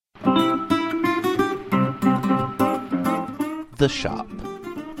The Shop,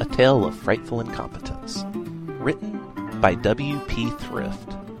 A Tale of Frightful Incompetence. Written by W.P.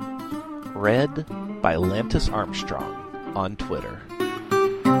 Thrift. Read by Lantis Armstrong on Twitter.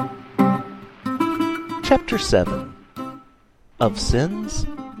 Chapter 7. Of Sins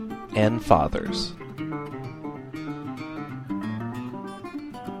and Fathers.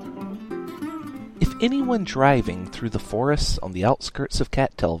 If anyone driving through the forests on the outskirts of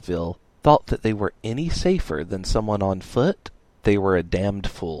Cattailville thought that they were any safer than someone on foot, they were a damned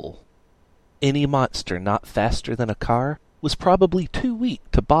fool. Any monster not faster than a car was probably too weak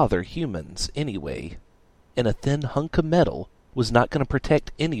to bother humans anyway, and a thin hunk of metal was not going to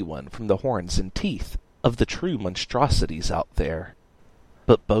protect anyone from the horns and teeth of the true monstrosities out there.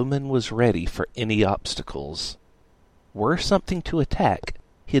 But Bowman was ready for any obstacles. Were something to attack,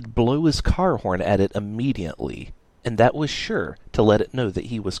 he'd blow his car horn at it immediately, and that was sure to let it know that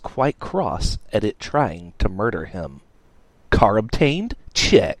he was quite cross at it trying to murder him. Car obtained?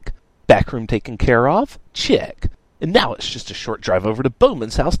 Check. Backroom taken care of? Check. And now it's just a short drive over to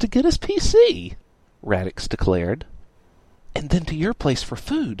Bowman's house to get his PC, Radix declared. And then to your place for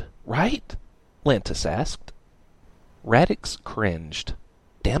food, right? Lantis asked. Radix cringed.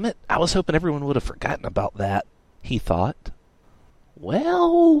 Damn it, I was hoping everyone would have forgotten about that, he thought.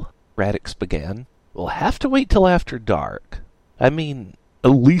 Well, Radix began, we'll have to wait till after dark. I mean, at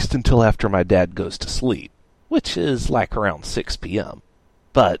least until after my dad goes to sleep, which is like around 6 p.m.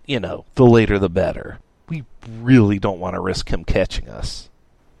 But, the later the better. We really don't want to risk him catching us.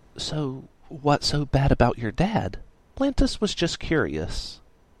 So, what's so bad about your dad? Lantis was just curious.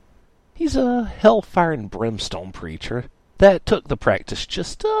 He's a hellfire and brimstone preacher that took the practice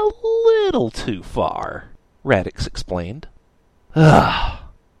just a little too far, Radix explained. A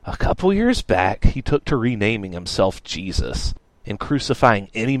couple years back, he took to renaming himself Jesus and crucifying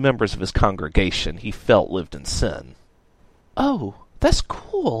any members of his congregation he felt lived in sin. Oh, that's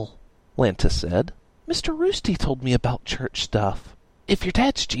cool, Lantis said. Mr. Roosty told me about church stuff. If your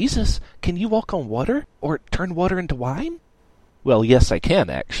dad's Jesus, can you walk on water or turn water into wine? Well, yes, I can,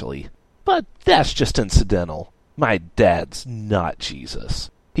 actually. But that's just incidental. My dad's not Jesus.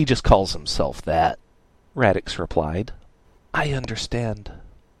 He just calls himself that, Radix replied. I understand,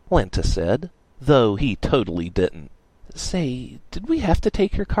 Lantis said, though he totally didn't. Say, did we have to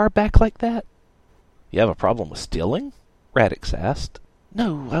take your car back like that? You have a problem with stealing? Radix asked.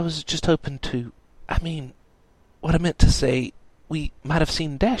 No, I was just hoping to... what I meant to say, we might have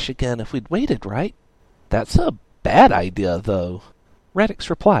seen Dash again if we'd waited, right? That's a bad idea, though, Radix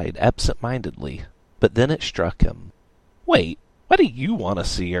replied absent-mindedly, but then it struck him. Wait, why do you want to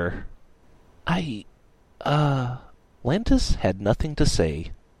see her? Lantis had nothing to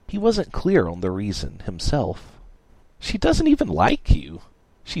say. He wasn't clear on the reason himself. She doesn't even like you.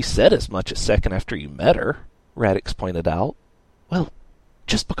 She said as much a second after you met her, Radix pointed out. Well,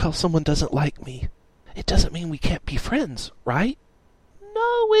 just because someone doesn't like me, it doesn't mean we can't be friends, right?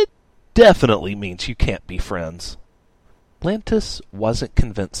 No, it definitely means you can't be friends. Lantis wasn't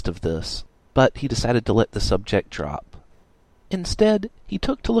convinced of this, but he decided to let the subject drop. Instead, he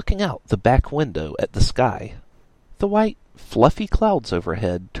took to looking out the back window at the sky. The white, fluffy clouds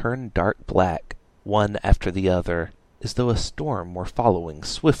overhead turned dark black, one after the other, as though a storm were following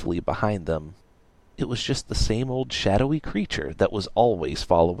swiftly behind them. It was just the same old shadowy creature that was always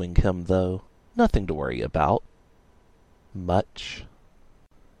following him, though. Nothing to worry about. Much.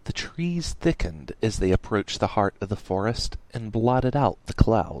 The trees thickened as they approached the heart of the forest and blotted out the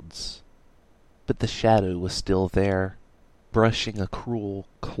clouds. But the shadow was still there, brushing a cruel,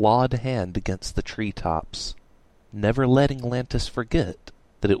 clawed hand against the treetops, never letting Lantis forget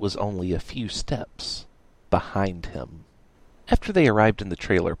that it was only a few steps behind him. After they arrived in the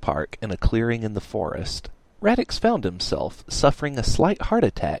trailer park in a clearing in the forest, Radix found himself suffering a slight heart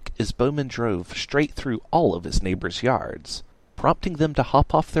attack as Bowman drove straight through all of his neighbors' yards, prompting them to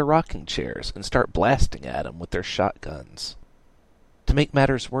hop off their rocking chairs and start blasting at him with their shotguns. To make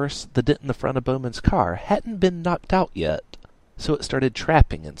matters worse, the dent in the front of Bowman's car hadn't been knocked out yet, so it started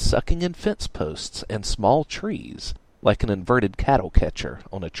trapping and sucking in fence posts and small trees like an inverted cattle catcher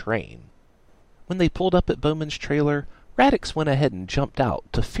on a train. When they pulled up at Bowman's trailer, Radix went ahead and jumped out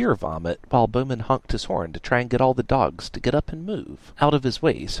to fear vomit while Bowman honked his horn to try and get all the dogs to get up and move out of his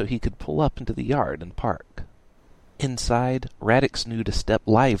way so he could pull up into the yard and park. Inside, Radix knew to step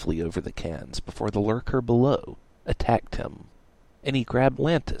lively over the cans before the lurker below attacked him, and he grabbed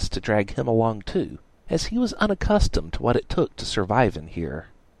Lantis to drag him along too, as he was unaccustomed to what it took to survive in here.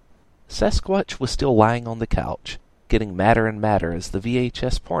 Sasquatch was still lying on the couch, getting madder and madder as the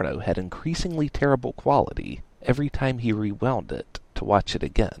VHS porno had increasingly terrible quality every time he rewound it to watch it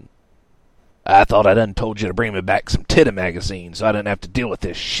again. I thought I done told you to bring me back some titty magazines so I didn't have to deal with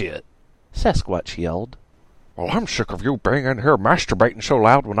this shit, Sasquatch yelled. Well, I'm sick of you being in here masturbating so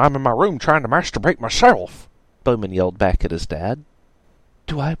loud when I'm in my room trying to masturbate myself, Bowman yelled back at his dad.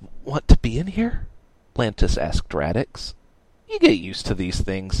 Do I want to be in here? Lantis asked Radix. You get used to these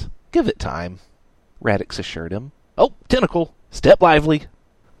things. Give it time, Radix assured him. Oh, tentacle! Step lively!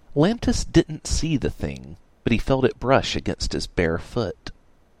 Lantis didn't see the thing, but he felt it brush against his bare foot.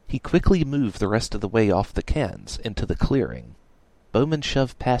 He quickly moved the rest of the way off the cans into the clearing. Bowman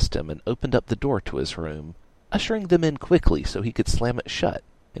shoved past him and opened up the door to his room, ushering them in quickly so he could slam it shut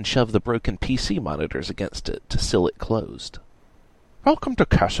and shove the broken PC monitors against it to seal it closed. Welcome to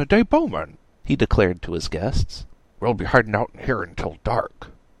Casa de Bowman, he declared to his guests. We'll be hiding out in here until dark.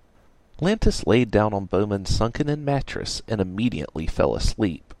 Lantis laid down on Bowman's sunken-in mattress and immediately fell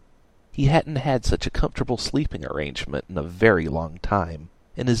asleep. He hadn't had such a comfortable sleeping arrangement in a very long time,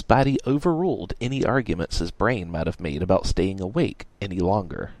 and his body overruled any arguments his brain might have made about staying awake any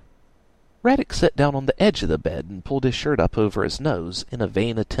longer. Radix sat down on the edge of the bed and pulled his shirt up over his nose in a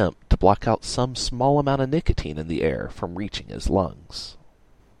vain attempt to block out some small amount of nicotine in the air from reaching his lungs.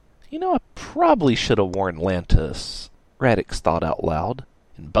 I probably should have warned Lantis, Radix thought out loud.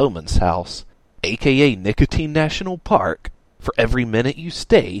 In Bowman's house, a.k.a. Nicotine National Park, for every minute you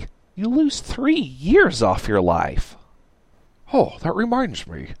stay, you lose 3 years off your life. Oh, that reminds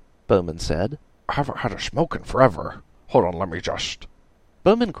me, Bowman said. I haven't had a smoke in forever. Hold on, let me just...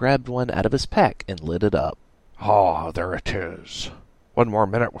 Bowman grabbed one out of his pack and lit it up. Ah, there it is. 1 more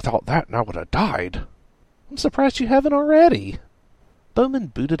minute without that and I would have died. I'm surprised you haven't already. Bowman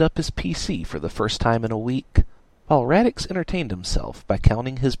booted up his PC for the first time in a week, while Radix entertained himself by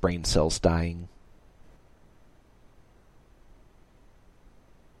counting his brain cells dying.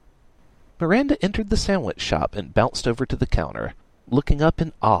 Miranda entered the sandwich shop and bounced over to the counter, looking up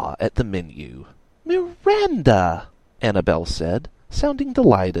in awe at the menu. "Miranda!" Annabelle said, sounding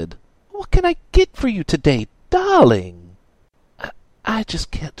delighted. "What can I get for you today, darling?" I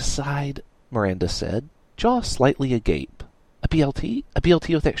just can't decide," Miranda said, jaw slightly agape. "A BLT? A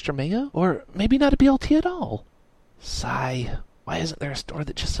BLT with extra mayo? Or maybe not a BLT at all?" Sigh. Why isn't there a store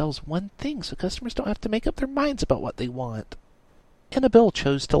that just sells one thing so customers don't have to make up their minds about what they want? Annabelle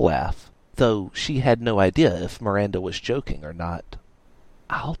chose to laugh, though she had no idea if Miranda was joking or not.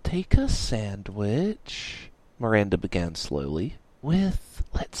 "I'll take a sandwich," Miranda began slowly, "with,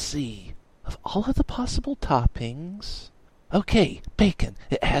 let's see, of all of the possible toppings. Okay, bacon.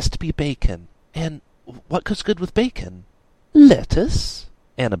 It has to be bacon. And what goes good with bacon?" "Lettuce,"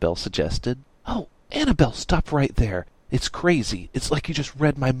 Annabelle suggested. "Oh, Annabelle, stop right there. It's crazy. It's like you just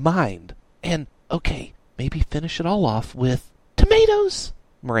read my mind. And, okay, maybe finish it all off with tomatoes,"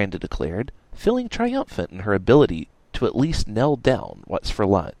 Miranda declared, feeling triumphant in her ability to at least nail down what's for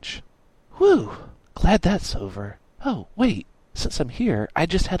lunch. "Whew, glad that's over. Oh, wait, since I'm here, I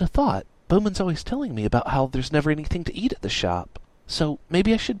just had a thought. Bowman's always telling me about how there's never anything to eat at the shop, so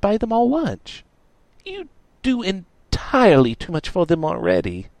maybe I should buy them all lunch." "You do entirely too much for them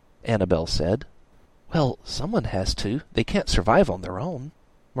already," Annabelle said. "Well, someone has to. They can't survive on their own,"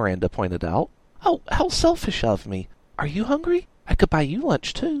 Miranda pointed out. "Oh, how selfish of me. Are you hungry? I could buy you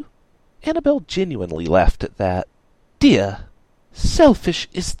lunch, too." Annabelle genuinely laughed at that. "Dear, selfish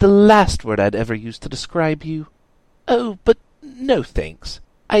is the last word I'd ever use to describe you. Oh, but no thanks.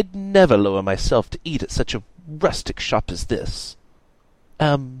 I'd never lower myself to eat at such a rustic shop as this."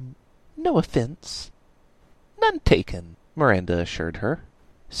 No offense." "None taken," Miranda assured her.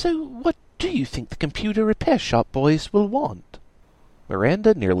 "So what do you think the computer repair shop boys will want?"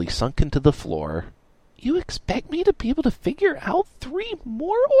 Miranda nearly sunk into the floor. "You expect me to be able to figure out 3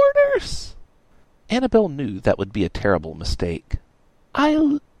 more orders?" Annabelle knew that would be a terrible mistake.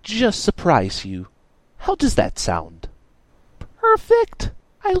 "I'll just surprise you. How does that sound?" "Perfect!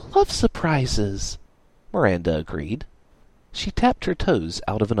 I love surprises," Miranda agreed. She tapped her toes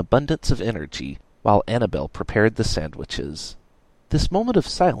out of an abundance of energy while Annabelle prepared the sandwiches. This moment of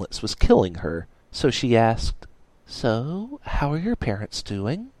silence was killing her, so she asked, "So, how are your parents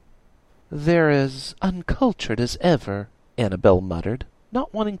doing?" "They're as uncultured as ever," Annabelle muttered,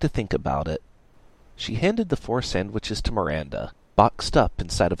 not wanting to think about it. She handed the 4 sandwiches to Miranda, boxed up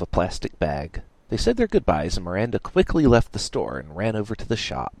inside of a plastic bag. They said their goodbyes, and Miranda quickly left the store and ran over to the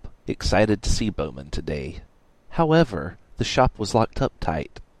shop, excited to see Bowman today. However, the shop was locked up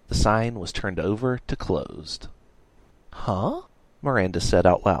tight. The sign was turned over to closed. "Huh?" Miranda said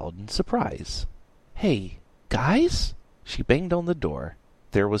out loud in surprise. "Hey, guys?" She banged on the door.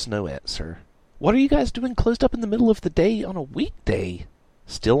 There was no answer. "What are you guys doing closed up in the middle of the day on a weekday?"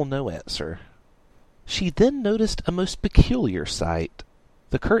 Still no answer. She then noticed a most peculiar sight.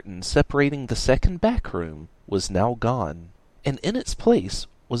 The curtain separating the second back room was now gone, and in its place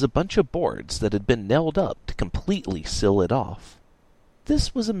was a bunch of boards that had been nailed up to completely seal it off.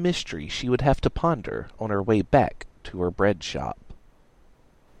 This was a mystery she would have to ponder on her way back to her bread shop.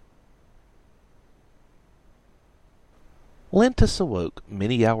 Lantis awoke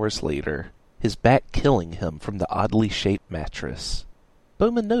many hours later, his back killing him from the oddly shaped mattress.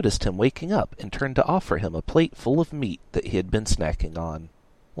 Bowman noticed him waking up and turned to offer him a plate full of meat that he had been snacking on.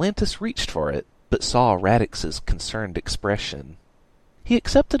 Lantis reached for it, but saw Radix's concerned expression. He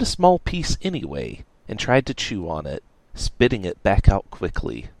accepted a small piece anyway, and tried to chew on it, spitting it back out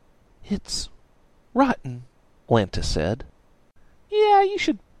quickly. "It's rotten," Lantis said. "Yeah, you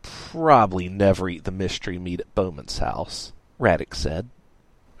should probably never eat the mystery meat at Bowman's house," Radix said.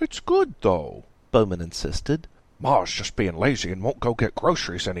 "It's good, though," Bowman insisted. "Ma's just being lazy and won't go get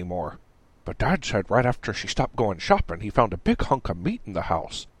groceries anymore. But Dad said right after she stopped going shopping he found a big hunk of meat in the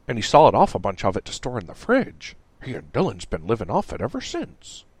house, and he sawed off a bunch of it to store in the fridge. He and Dylan's been living off it ever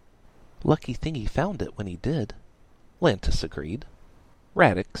since." "Lucky thing he found it when he did," Lantis agreed.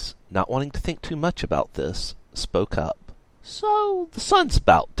 Radix, not wanting to think too much about this, spoke up. "So, the sun's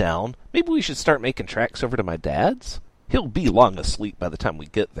about down. Maybe we should start making tracks over to my dad's? He'll be long asleep by the time we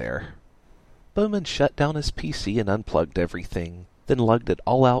get there." Bowman shut down his PC and unplugged everything, then lugged it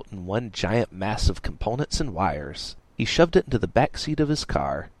all out in one giant mass of components and wires. He shoved it into the back seat of his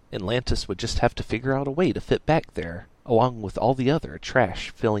car, and Lantis would just have to figure out a way to fit back there, along with all the other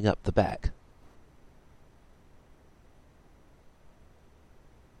trash filling up the back.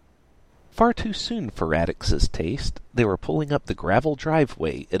 Far too soon for Radix's taste, they were pulling up the gravel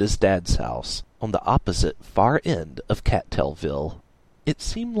driveway at his dad's house, on the opposite far end of Cattailville. It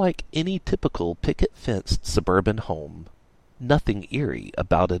seemed like any typical picket-fenced suburban home. Nothing eerie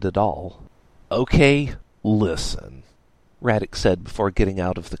about it at all. "Okay, listen," Radix said before getting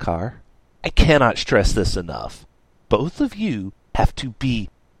out of the car. "I cannot stress this enough. Both of you have to be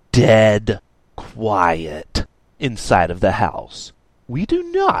dead quiet inside of the house. We do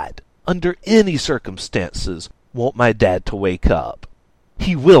not, under any circumstances, want my dad to wake up.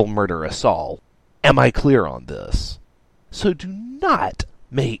 He will murder us all. Am I clear on this? So do not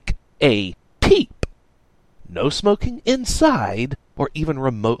make a peep. No smoking inside, or even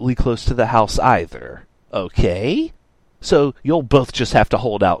remotely close to the house either. Okay? So you'll both just have to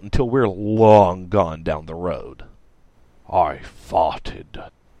hold out until we're long gone down the road." "I farted,"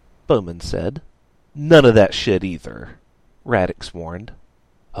 Bowman said. "None of that shit either," Radix warned.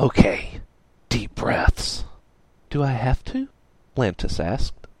 "Okay, deep breaths." "Do I have to?" Lantis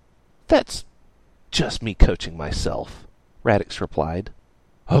asked. "That's just me coaching myself," Radix replied.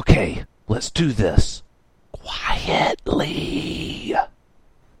 "Okay, let's do this. Quietly."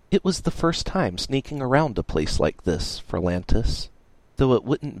 It was the first time sneaking around a place like this for Lantis, though it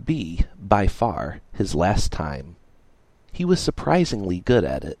wouldn't be, by far, his last time. He was surprisingly good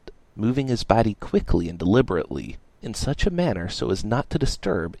at it, moving his body quickly and deliberately, in such a manner so as not to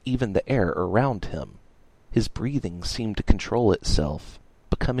disturb even the air around him. His breathing seemed to control itself,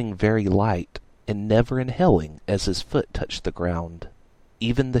 becoming very light, and never inhaling as his foot touched the ground.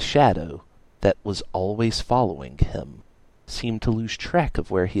 Even the shadow, that was always following him, seemed to lose track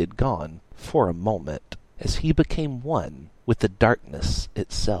of where he had gone for a moment, as he became one with the darkness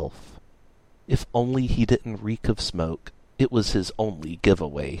itself. If only he didn't reek of smoke, it was his only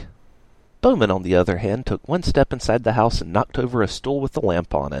giveaway. Bowman, on the other hand, took one step inside the house and knocked over a stool with the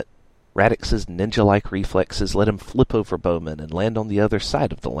lamp on it. Radix's ninja-like reflexes let him flip over Bowman and land on the other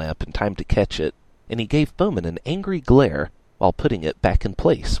side of the lamp in time to catch it, and he gave Bowman an angry glare while putting it back in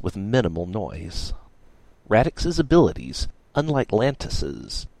place with minimal noise. Radix's abilities, unlike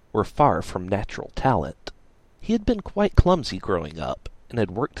Lantis's, were far from natural talent. He had been quite clumsy growing up, and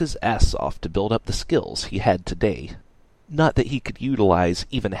had worked his ass off to build up the skills he had today. Not that he could utilize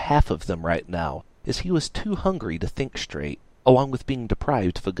even half of them right now, as he was too hungry to think straight, along with being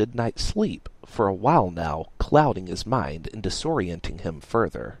deprived of a good night's sleep, for a while now, clouding his mind and disorienting him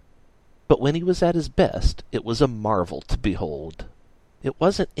further. But when he was at his best, it was a marvel to behold. It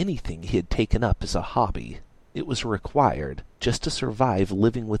wasn't anything he had taken up as a hobby. It was required just to survive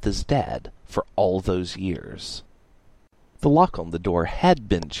living with his dad for all those years. The lock on the door had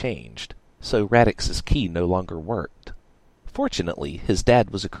been changed, so Radix's key no longer worked. Fortunately, his dad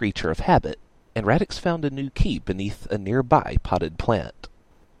was a creature of habit, and Radix found a new key beneath a nearby potted plant.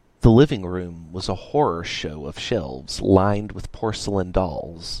 The living room was a horror show of shelves lined with porcelain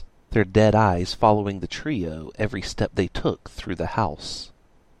dolls, their dead eyes following the trio every step they took through the house.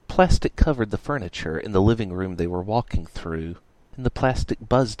 Plastic covered the furniture in the living room they were walking through, and the plastic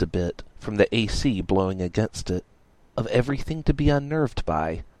buzzed a bit from the AC blowing against it. Of everything to be unnerved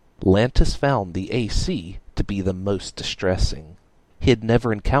by, Lantis found the AC to be the most distressing. He had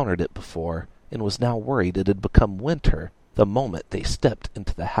never encountered it before, and was now worried it had become winter the moment they stepped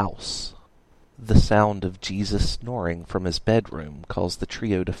into the house. The sound of Jesus snoring from his bedroom caused the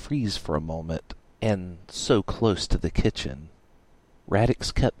trio to freeze for a moment, and so close to the kitchen.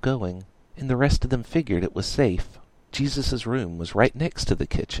 Radix kept going, and the rest of them figured it was safe. Jesus' room was right next to the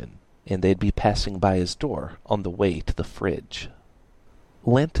kitchen, and they'd be passing by his door on the way to the fridge.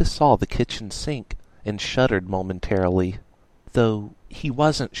 Lantis saw the kitchen sink and shuddered momentarily, though he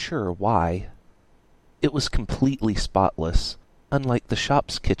wasn't sure why. It was completely spotless, unlike the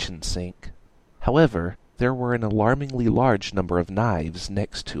shop's kitchen sink. However, there were an alarmingly large number of knives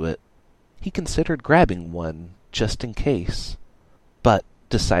next to it. He considered grabbing one, just in case, but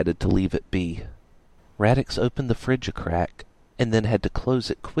decided to leave it be. Radix opened the fridge a crack, and then had to close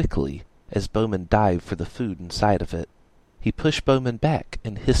it quickly as Bowman dived for the food inside of it. He pushed Bowman back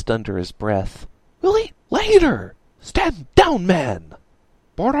and hissed under his breath, "We'll eat later! Stand down, man!"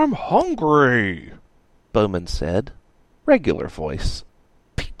 "But I'm hungry," Bowman said. Regular voice.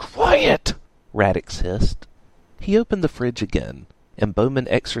 "Be quiet!" Radix hissed. He opened the fridge again, and Bowman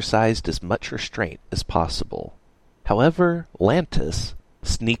exercised as much restraint as possible. However, Lantis,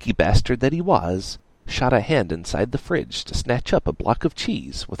 sneaky bastard that he was, shot a hand inside the fridge to snatch up a block of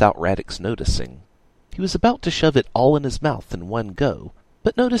cheese without Radix noticing. He was about to shove it all in his mouth in one go,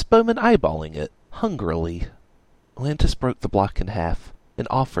 but noticed Bowman eyeballing it, hungrily. Lantis broke the block in half, and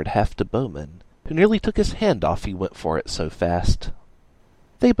offered half to Bowman, who nearly took his hand off he went for it so fast.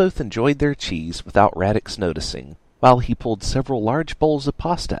 They both enjoyed their cheese without Radix noticing, while he pulled several large bowls of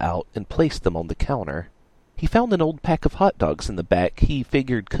pasta out and placed them on the counter. He found an old pack of hot dogs in the back he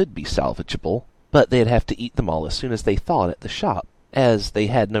figured could be salvageable, but they'd have to eat them all as soon as they thawed at the shop, as they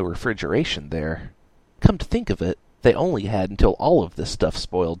had no refrigeration there. Come to think of it, they only had until all of this stuff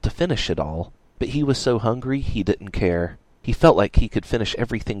spoiled to finish it all, but he was so hungry he didn't care. He felt like he could finish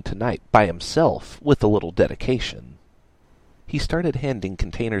everything tonight by himself with a little dedication. He started handing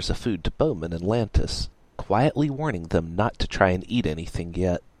containers of food to Bowman and Lantis, quietly warning them not to try and eat anything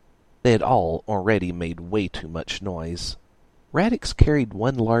yet. They had all already made way too much noise. Radix carried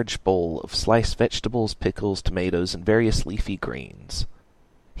one large bowl of sliced vegetables, pickles, tomatoes, and various leafy greens.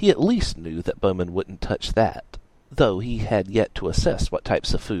 He at least knew that Bowman wouldn't touch that, though he had yet to assess what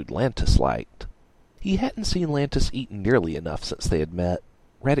types of food Lantis liked. He hadn't seen Lantis eaten nearly enough since they had met.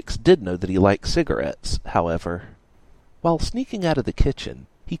 Radix did know that he liked cigarettes, however. While sneaking out of the kitchen,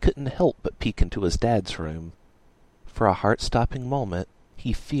 he couldn't help but peek into his dad's room. For a heart-stopping moment,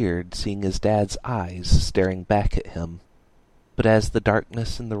 he feared seeing his dad's eyes staring back at him. But as the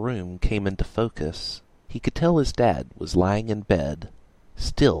darkness in the room came into focus, he could tell his dad was lying in bed,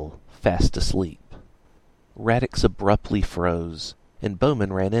 still fast asleep. Radix abruptly froze, and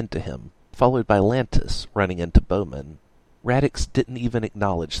Bowman ran into him, followed by Lantis running into Bowman. Radix didn't even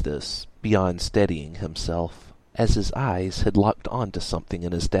acknowledge this, beyond steadying himself, as his eyes had locked onto something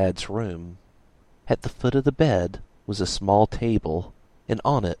in his dad's room. At the foot of the bed was a small table, and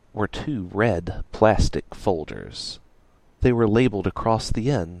on it were two red plastic folders. They were labeled across the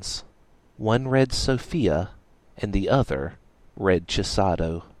ends. One read Sophia, and the other read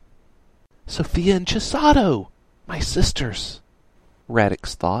Chisato. "Sophia and Chisato! My sisters!"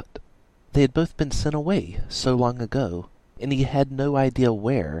 Radix thought. They had both been sent away so long ago, and he had no idea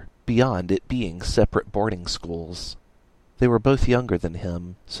where, beyond it being separate boarding schools. They were both younger than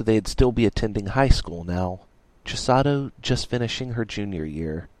him, so they'd still be attending high school now. Chisato just finishing her junior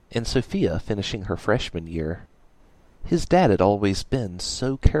year, and Sophia finishing her freshman year. His dad had always been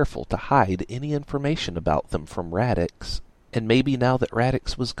so careful to hide any information about them from Radix, and maybe now that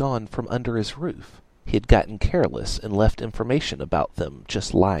Radix was gone from under his roof, he had gotten careless and left information about them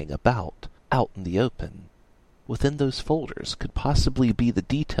just lying about, out in the open. Within those folders could possibly be the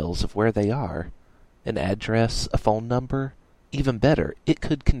details of where they are. An address, a phone number. Even better, it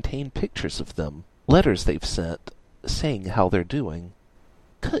could contain pictures of them, letters they've sent, saying how they're doing.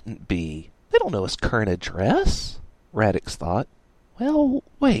 Couldn't be. They don't know his current address, Radix thought. Well,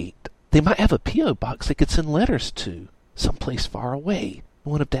 wait. They might have a P.O. box they could send letters to, someplace far away.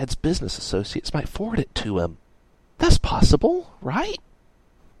 One of Dad's business associates might forward it to him. That's possible, right?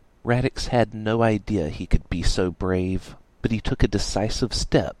 Radix had no idea he could be so brave, but he took a decisive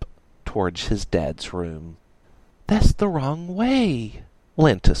step towards his dad's room. "That's the wrong way,"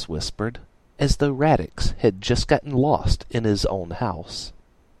 Lantis whispered, as though Radix had just gotten lost in his own house.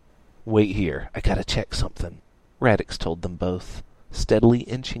 "Wait here, I gotta check something," Radix told them both, steadily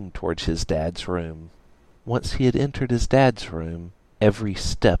inching towards his dad's room. Once he had entered his dad's room, every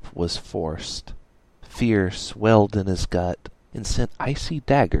step was forced. Fear swelled in his gut and sent icy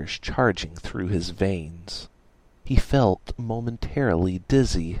daggers charging through his veins. He felt momentarily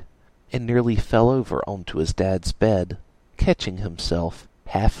dizzy and nearly fell over onto his dad's bed, catching himself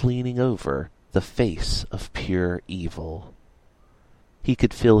half leaning over the face of pure evil. He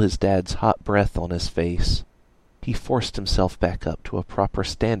could feel his dad's hot breath on his face. He forced himself back up to a proper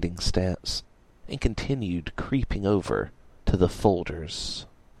standing stance and continued creeping over to the folders.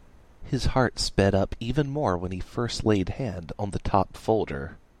 His heart sped up even more when he first laid hand on the top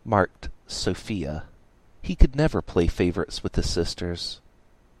folder, marked Sophia. He could never play favorites with his sisters.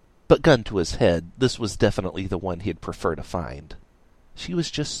 But gun to his head, this was definitely the one he'd prefer to find. She was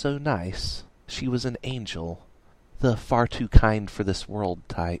just so nice. She was an angel, the far too kind for this world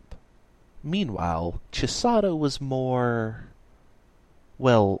type. Meanwhile, Chisato was more...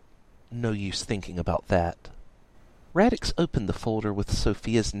 well, no use thinking about that. Radix opened the folder with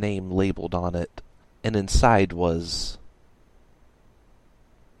Sophia's name labeled on it, and inside was...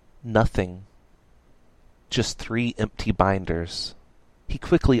 nothing. Just 3 empty binders. He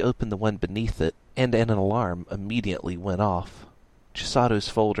quickly opened the one beneath it, and an alarm immediately went off. Chisato's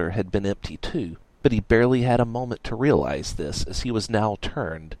folder had been empty too, but he barely had a moment to realize this as he was now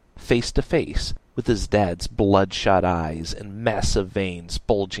turned, face to face, with his dad's bloodshot eyes and massive veins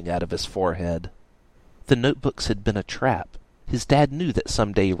bulging out of his forehead. The notebooks had been a trap. His dad knew that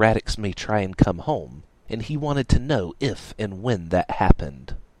someday Radix may try and come home, and he wanted to know if and when that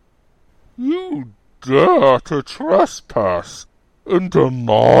happened. You dare to trespass into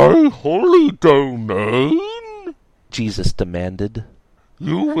my holy domain? Jesus demanded.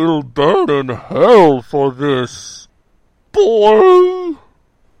 You will burn in hell for this, boy!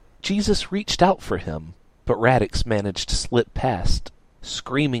 Jesus reached out for him, but Radix managed to slip past,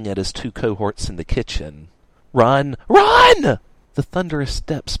 screaming at his 2 cohorts in the kitchen. Run! Run! The thunderous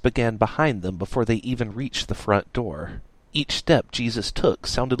steps began behind them before they even reached the front door. Each step Jesus took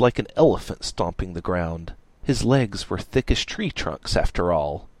sounded like an elephant stomping the ground. His legs were thick as tree trunks, after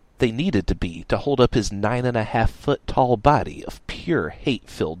all. They needed to be to hold up his 9.5-foot-tall body of pure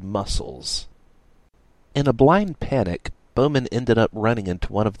hate-filled muscles. In a blind panic, Bowman ended up running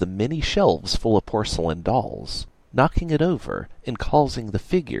into one of the many shelves full of porcelain dolls, knocking it over and causing the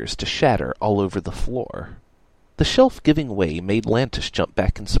figures to shatter all over the floor. The shelf giving way made Lantis jump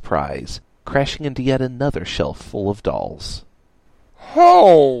back in surprise, crashing into yet another shelf full of dolls.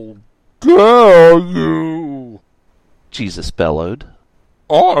 How dare you! Jesus bellowed.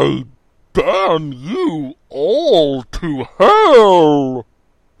 I damn you all to hell,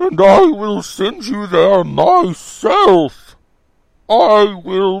 and I will send you there myself. I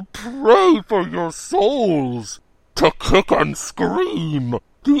will pray for your souls to kick and scream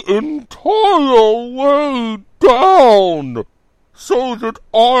the entire way down, so that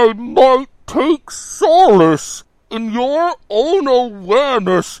I might take solace in your own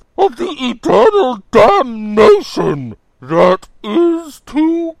awareness of the eternal damnation that is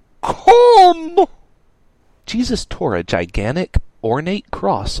to come. Jesus tore a gigantic, ornate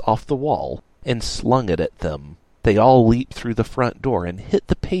cross off the wall and slung it at them. They all leaped through the front door and hit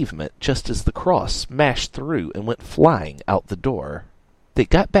the pavement just as the cross smashed through and went flying out the door. They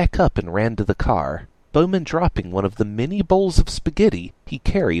got back up and ran to the car, Bowman dropping one of the many bowls of spaghetti he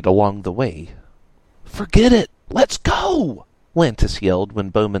carried along the way. "Forget it! Let's go!" Lantis yelled when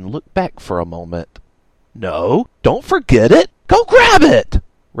Bowman looked back for a moment. "No, don't forget it! Go grab it!"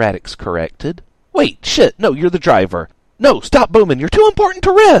 Radix corrected. "Wait, shit, no, you're the driver. No, stop, Bowman, you're too important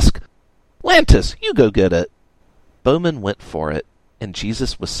to risk! Lantis, you go get it." Bowman went for it, and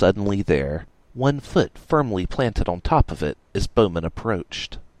Jesus was suddenly there, one foot firmly planted on top of it as Bowman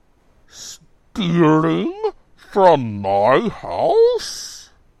approached. "Stealing from my house?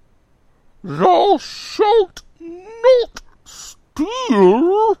 Thou shalt not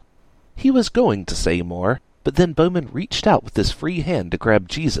steal." He was going to say more, but then Bowman reached out with his free hand to grab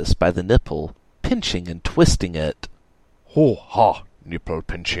Jesus by the nipple, pinching and twisting it. "Ho ha, nipple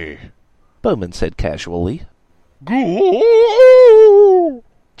pinchy," Bowman said casually. "Go!"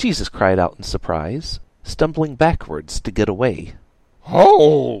 Jesus cried out in surprise, stumbling backwards to get away.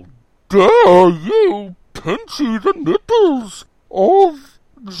 "How dare you pinchy the nipples of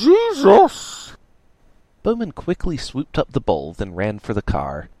Jesus?" Bowman quickly swooped up the bowl, then ran for the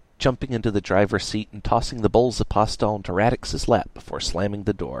car, jumping into the driver's seat and tossing the bowls of pasta onto Radix's lap before slamming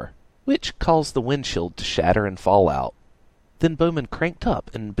the door, which caused the windshield to shatter and fall out. Then Bowman cranked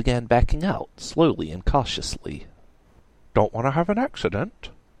up and began backing out, slowly and cautiously. "Don't want to have an accident?"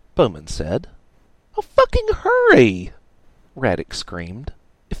 Bowman said. "Oh, fucking hurry!" Radix screamed.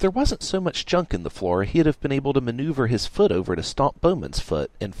 If there wasn't so much junk in the floor, he'd have been able to maneuver his foot over to stomp Bowman's foot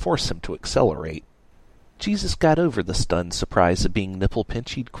and force him to accelerate. Jesus got over the stunned surprise of being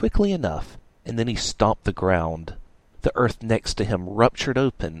nipple-pinched quickly enough, and then he stomped the ground. The earth next to him ruptured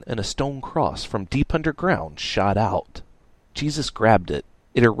open, and a stone cross from deep underground shot out. Jesus grabbed it.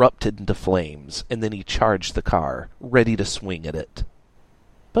 It erupted into flames, and then he charged the car, ready to swing at it.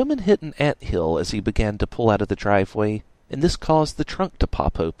 Bowman hit an anthill as he began to pull out of the driveway, and this caused the trunk to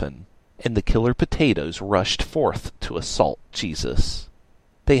pop open, and the killer potatoes rushed forth to assault Jesus.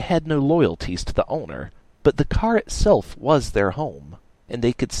 They had no loyalties to the owner, but the car itself was their home, and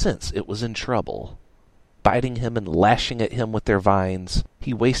they could sense it was in trouble. Biting him and lashing at him with their vines,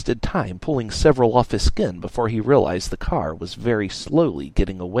 he wasted time pulling several off his skin before he realized the car was very slowly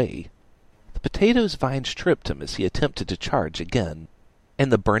getting away. The potato's vines tripped him as he attempted to charge again,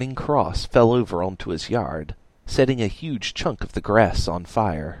 and the burning cross fell over onto his yard, setting a huge chunk of the grass on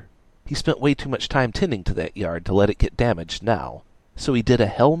fire. He spent way too much time tending to that yard to let it get damaged now, so he did a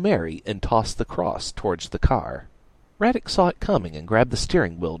Hail Mary and tossed the cross towards the car. Raddick saw it coming and grabbed the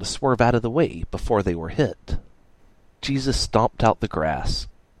steering wheel to swerve out of the way before they were hit. Jesus stomped out the grass,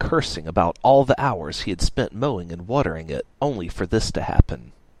 cursing about all the hours he had spent mowing and watering it, only for this to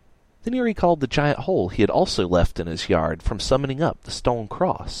happen. Then he recalled the giant hole he had also left in his yard from summoning up the stone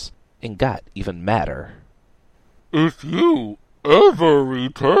cross, and got even madder. If you ever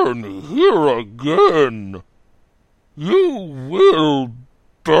return here again, you will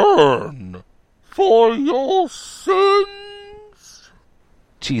burn for your sins,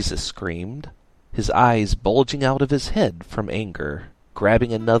 Jesus screamed, his eyes bulging out of his head from anger,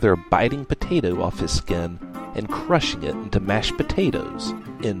 grabbing another biting potato off his skin and crushing it into mashed potatoes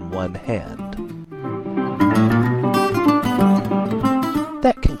in one hand.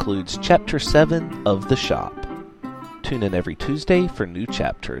 That concludes Chapter 7 of The Shop. Tune in every Tuesday for new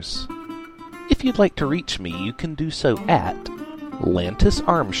chapters. If you'd like to reach me, you can do so at Lantis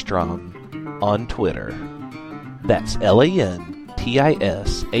Armstrong on Twitter. That's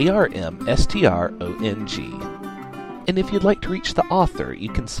LANTISARMSTRONG. And if you'd like to reach the author, you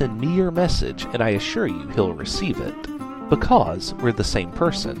can send me your message, and I assure you he'll receive it, because we're the same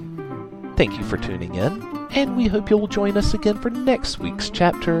person. Thank you for tuning in, and we hope you'll join us again for next week's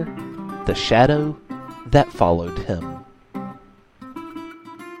chapter, The Shadow That Followed Him.